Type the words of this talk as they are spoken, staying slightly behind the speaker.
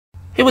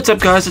Hey, what's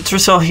up guys, it's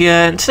Russell here,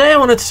 and today I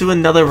wanted to do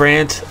another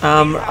rant.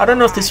 I don't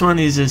know if this one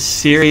is as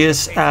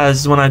serious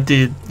as one I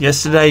did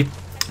yesterday,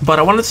 but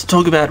I wanted to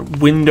talk about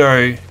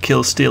window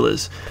kill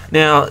stealers.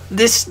 Now,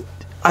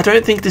 I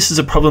don't think this is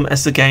a problem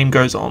as the game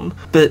goes on,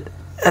 but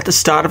at the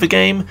start of a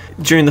game,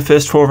 during the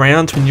first 4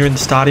 rounds, when you're in the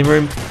starting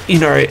room, you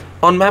know,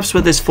 on maps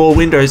where there's 4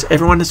 windows,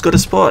 everyone has got a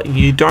spot.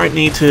 You don't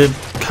need to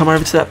come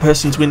over to that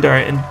person's window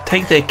and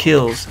take their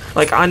kills.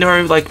 Like, I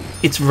know, like,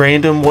 it's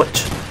random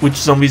which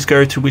zombies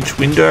go to which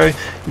window.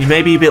 You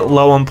may be a bit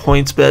low on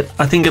points, but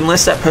I think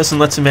unless that person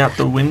lets them out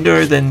the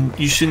window, then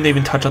you shouldn't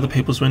even touch other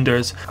people's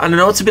windows. I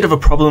know it's a bit of a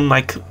problem,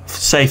 like,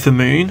 say for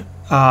Moon,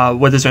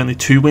 where there's only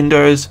 2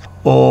 windows,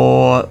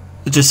 or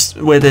just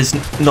where there's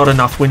not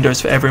enough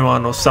windows for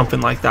everyone or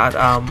something like that,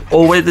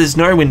 or where there's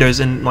no windows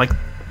and like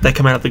they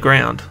come out of the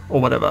ground or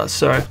whatever.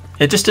 So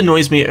it just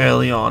annoys me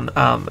early on.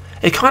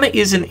 It kind of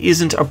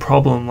isn't a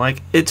problem,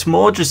 like it's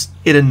more just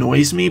it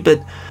annoys me.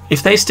 But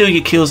if they steal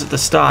your kills at the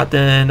start,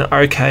 then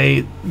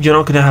okay, you're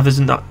not going to have as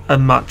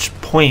much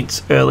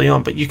points early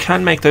on, but you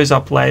can make those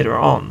up later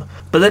on.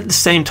 But at the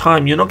same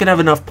time, you're not going to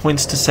have enough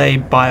points to say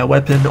buy a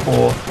weapon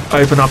or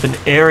open up an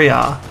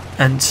area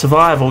and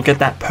survive or get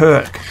that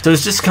perk. So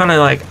it's just kind of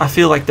like, I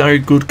feel like no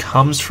good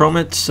comes from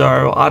it.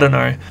 So I don't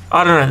know,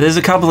 there's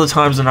a couple of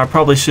times when I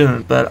probably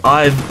shouldn't, but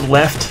I've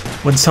left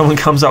when someone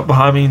comes up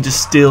behind me and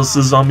just steals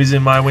the zombies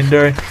in my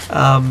window.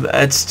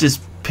 It's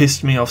just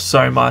pissed me off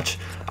so much.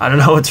 I don't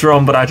know what's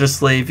wrong, but I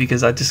just leave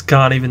because I just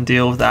can't even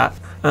deal with that.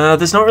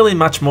 There's not really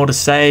much more to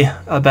say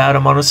about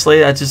them, honestly.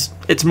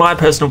 It's my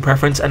personal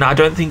preference, and I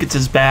don't think it's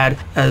as bad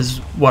as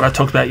what I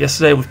talked about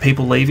yesterday with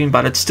people leaving,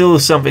 but it's still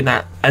something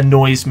that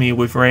annoys me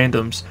with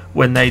randoms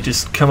when they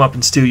just come up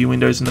and steal your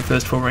windows in the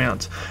first 4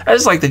 rounds.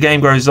 As like the game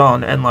goes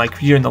on and like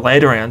you're in the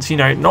later rounds, you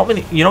know, you're not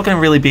going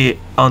to really be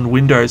on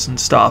windows and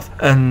stuff,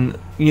 and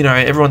you know,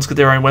 everyone's got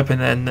their own weapon,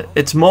 and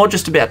it's more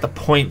just about the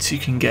points you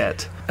can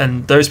get.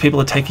 And those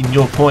people are taking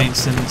your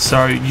points, and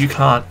so you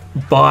can't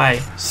buy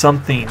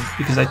something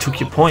because they took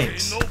your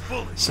points.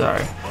 So,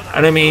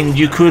 and I mean,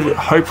 you could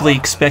hopefully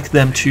expect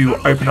them to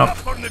open up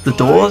the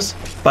doors,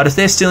 but if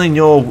they're stealing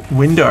your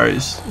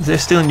windows, if they're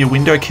stealing your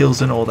window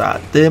kills and all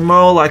that, they're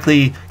more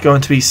likely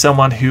going to be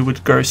someone who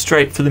would go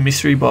straight for the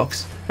mystery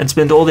box and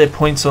spend all their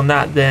points on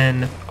that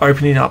than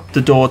opening up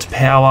the door to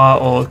power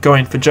or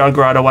going for jug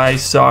right away.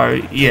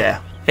 So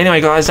yeah.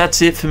 Anyway guys,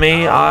 that's it for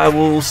me. I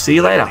will see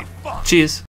you later. Cheers.